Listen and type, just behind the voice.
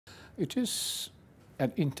It is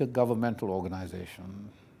an inter-governmental organization,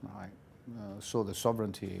 right? So the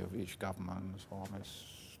sovereignty of each government or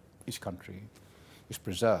each country is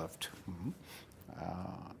preserved.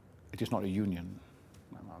 It is not a union.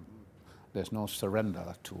 There's no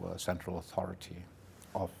surrender to a central authority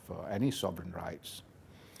of any sovereign rights.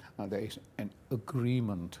 There is an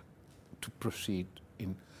agreement to proceed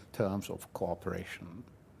in terms of cooperation.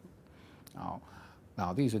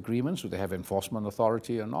 Now these agreements, do they have enforcement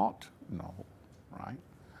authority or not? No, right?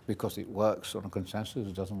 Because it works on a consensus,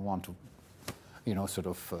 it doesn't want to, sort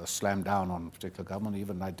of slam down on a particular government,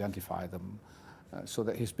 even identify them. So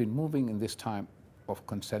that it's been moving in this time of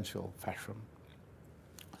consensual fashion.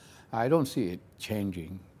 I don't see it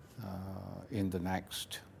changing in the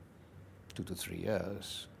next 2 to 3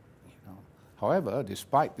 years. However,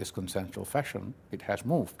 despite this consensual fashion, it has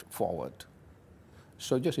moved forward.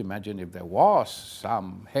 So just imagine if there was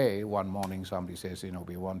some, hey, one morning somebody says,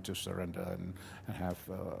 we want to surrender and have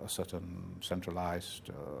a certain centralized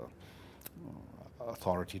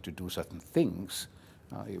authority to do certain things,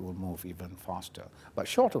 it will move even faster. But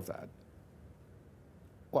short of that,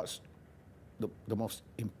 what's the most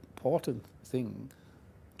important thing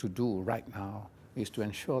to do right now is to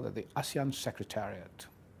ensure that the ASEAN Secretariat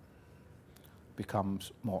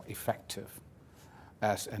becomes more effective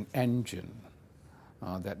as an engine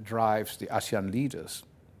that drives the ASEAN leaders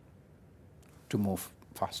to move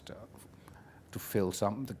faster, to fill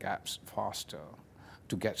some of the gaps faster,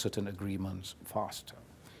 to get certain agreements faster.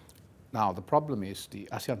 Now, the problem is the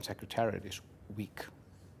ASEAN Secretariat is weak.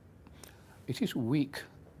 It is weak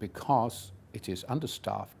because it is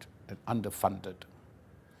understaffed and underfunded.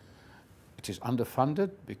 It is underfunded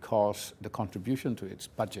because the contribution to its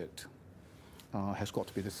budget has got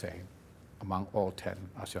to be the same among all 10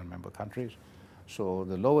 ASEAN member countries. So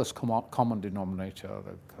the lowest common denominator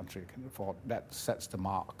the country can afford, that sets the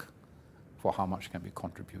mark for how much can be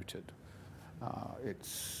contributed.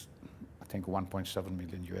 It's, I think, $1.7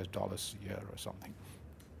 million a year or something.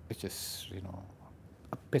 It's just,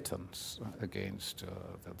 a pittance against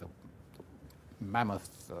the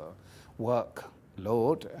mammoth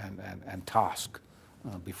workload and task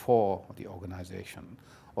before the organization.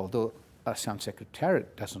 Although ASEAN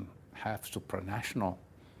Secretariat doesn't have supranational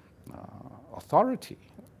authority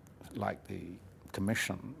like the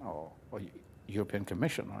Commission or European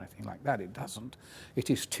Commission or anything like that, it doesn't. It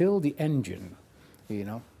is still the engine,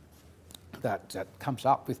 that comes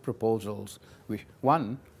up with proposals.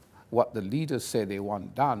 What the leaders say they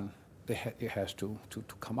want done, it has to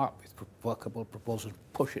come up with workable proposals,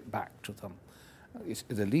 push it back to them.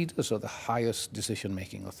 The leaders are the highest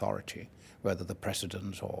decision-making authority, whether the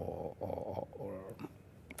presidents or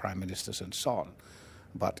prime ministers and so on.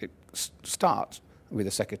 But it starts with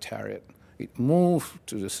the Secretariat. It moves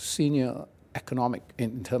to the senior economic,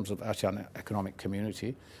 in terms of ASEAN economic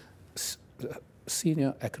community,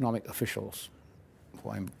 senior economic officials who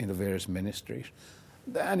are in the various ministries.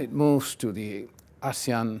 Then it moves to the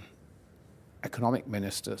ASEAN economic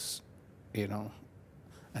ministers, and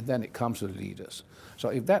then it comes to the leaders. So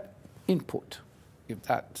if that input, if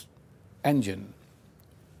that engine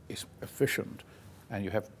is efficient, and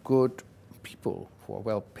you have good people who are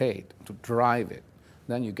well paid to drive it,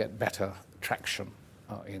 then you get better traction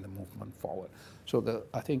in the movement forward. So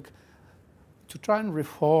I think to try and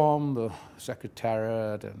reform the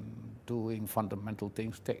Secretariat and doing fundamental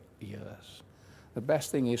things take years. The best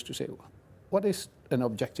thing is to say, what is an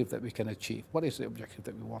objective that we can achieve? What is the objective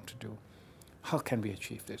that we want to do? How can we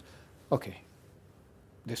achieve this? Okay,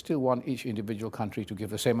 they still want each individual country to give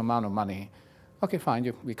the same amount of money. Okay,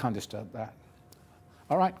 fine, we can't disturb that.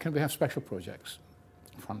 All right, can we have special projects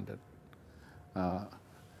funded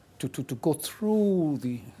to go through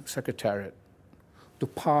the Secretariat, to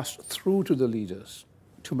pass through to the leaders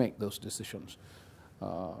to make those decisions?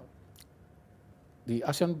 The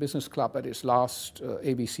ASEAN Business Club at its last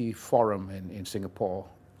ABC forum in Singapore,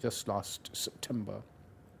 just last September,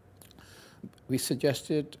 we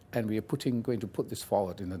suggested, and we are going to put this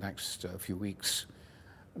forward in the next few weeks,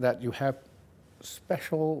 that you have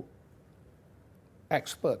special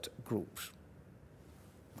expert groups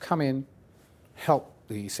come in, help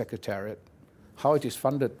the Secretariat. How it is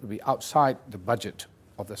funded will be outside the budget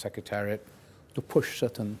of the Secretariat to push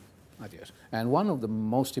certain ideas. And one of the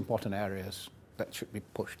most important areas that should be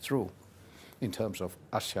pushed through in terms of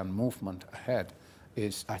ASEAN movement ahead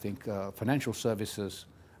is, I think, financial services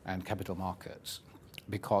and capital markets,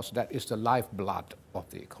 because that is the lifeblood of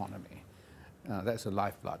the economy. That's the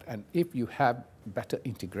lifeblood. And if you have better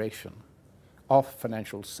integration of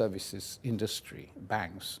financial services industry,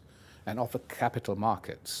 banks, and of the capital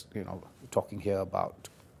markets, talking here about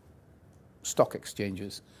stock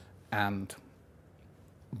exchanges and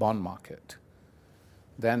bond market,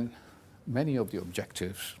 then many of the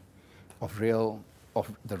objectives of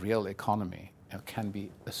the real economy can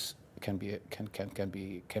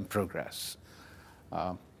progress.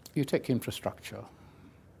 You take infrastructure,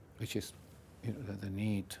 which is the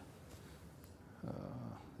need,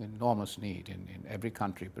 enormous need in every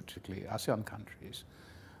country, particularly ASEAN countries.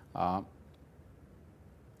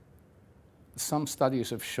 Some studies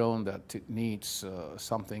have shown that it needs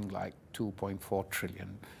something like 2.4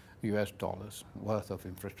 trillion US dollars worth of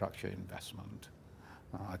infrastructure investment,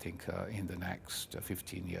 I think in the next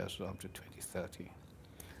 15 years up to 2030.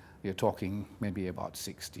 You're talking maybe about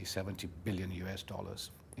 60, 70 billion US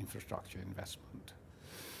dollars infrastructure investment.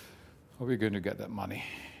 How are we going to get that money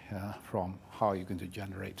from? How are you going to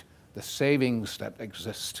generate the savings that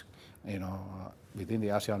exist, within the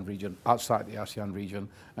ASEAN region, outside the ASEAN region,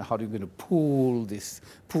 and how are you going to pool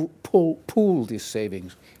these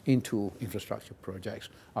savings into infrastructure projects,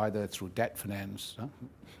 either through debt finance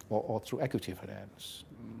or through equity finance?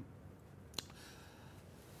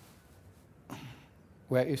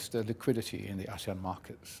 Where is the liquidity in the ASEAN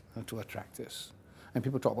markets to attract this? And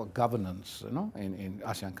people talk about governance, in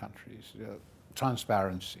ASEAN countries,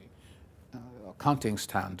 transparency, accounting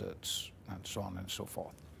standards, and so on and so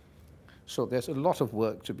forth. So there's a lot of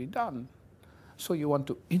work to be done. So you want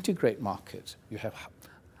to integrate markets. You have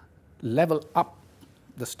level up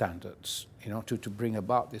the standards, to bring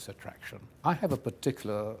about this attraction. I have a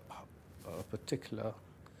particular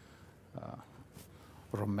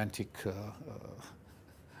romantic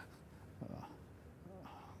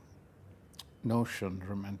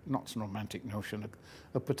notion, not romantic notion,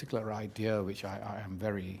 a particular idea which I am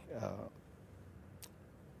very,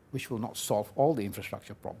 which will not solve all the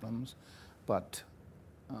infrastructure problems, but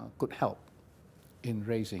could help in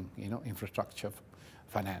raising, infrastructure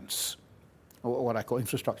finance, or what I call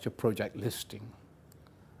infrastructure project listing,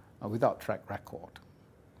 without track record.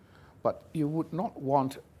 But you would not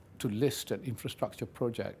want to list an infrastructure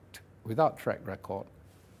project without track record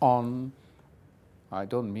on, I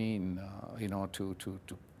don't mean,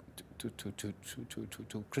 to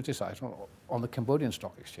criticize, on the Cambodian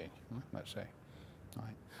Stock Exchange, let's say,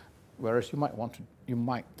 right? Whereas you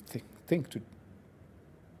might think to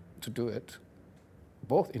do it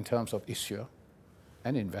both in terms of issuer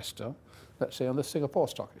and investor, let's say on the Singapore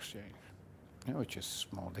Stock Exchange, which is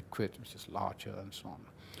more liquid, which is larger, and so on.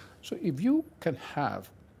 So if you can have,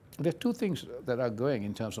 there are two things that are going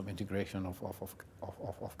in terms of integration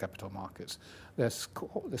of capital markets. There's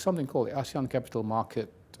something called the ASEAN Capital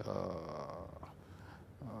Market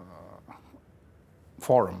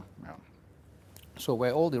Forum. So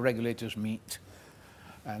where all the regulators meet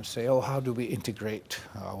and say, how do we integrate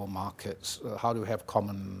our markets? How do we have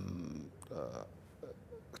common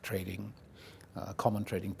trading, common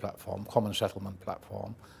trading platform, common settlement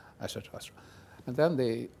platform, etc. And then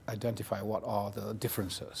they identify what are the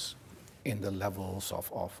differences in the levels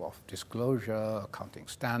of disclosure, accounting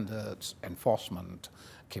standards, enforcement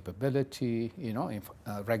capability,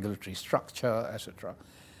 regulatory structure, etc.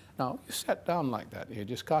 Now, you sit down like that, you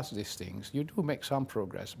discuss these things, you do make some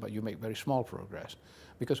progress, but you make very small progress.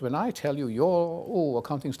 Because when I tell you your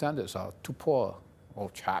accounting standards are too poor,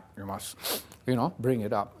 old chap, you must, bring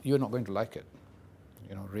it up, you're not going to like it,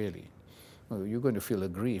 really. You're going to feel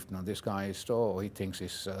aggrieved. Now, this guy is, he thinks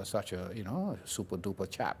he's such a, super duper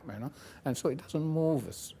chap, and so it doesn't move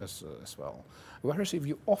as well. Whereas if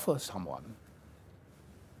you offer someone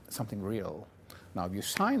something real, now if you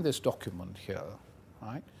sign this document here,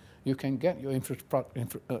 right, you can get your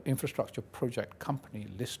infrastructure project company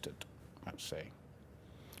listed, let's say.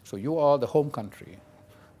 So you are the home country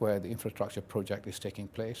where the infrastructure project is taking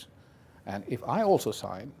place, and if I also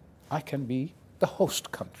sign, I can be the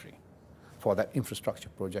host country for that infrastructure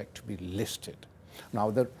project to be listed.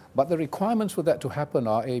 Now, but the requirements for that to happen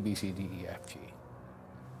are A, B, C, D, E, F, G.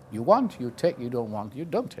 You want, you take, you don't want, you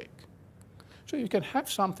don't take. So you can have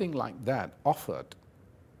something like that offered.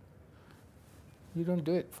 You don't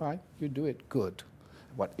do it, fine, you do it, good.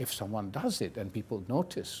 But if someone does it and people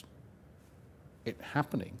notice it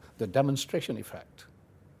happening, the demonstration effect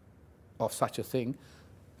of such a thing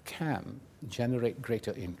can generate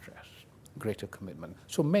greater interest, greater commitment.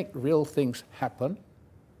 So make real things happen,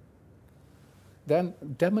 then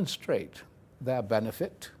demonstrate their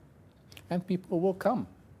benefit, and people will come,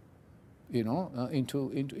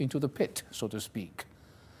 into the pit, so to speak.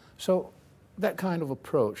 So that kind of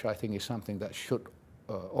approach, I think, is something that should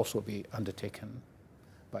also be undertaken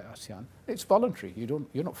by ASEAN. It's voluntary.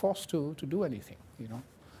 You're not forced to do anything. You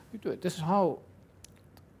do it. This is how.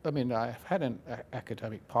 I've had an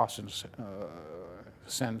academic past in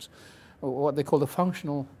sense, what they call the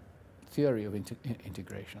functional theory of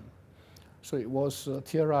integration. So it was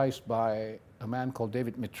theorized by a man called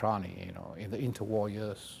David Mitrani, in the interwar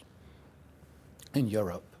years in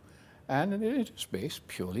Europe. And it is based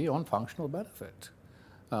purely on functional benefit.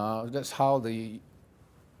 That's how the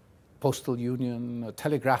postal union,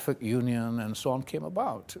 telegraphic union, and so on came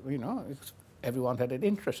about. Everyone had an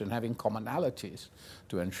interest in having commonalities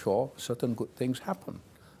to ensure certain good things happen,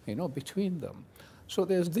 between them. So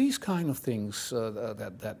there's these kind of things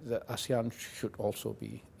that ASEAN should also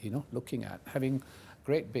be, looking at. Having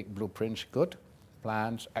great big blueprints, good.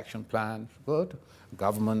 Plans, action plans, good.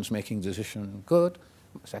 Governments making decisions, good.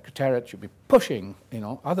 Secretariat should be pushing,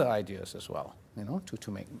 other ideas as well,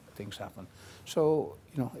 to make things happen. So,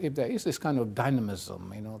 if there is this kind of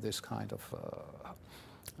dynamism, this kind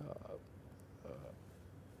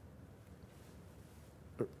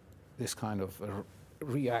of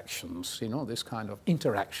reactions, this kind of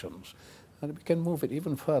interactions, and we can move it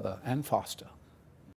even further and faster.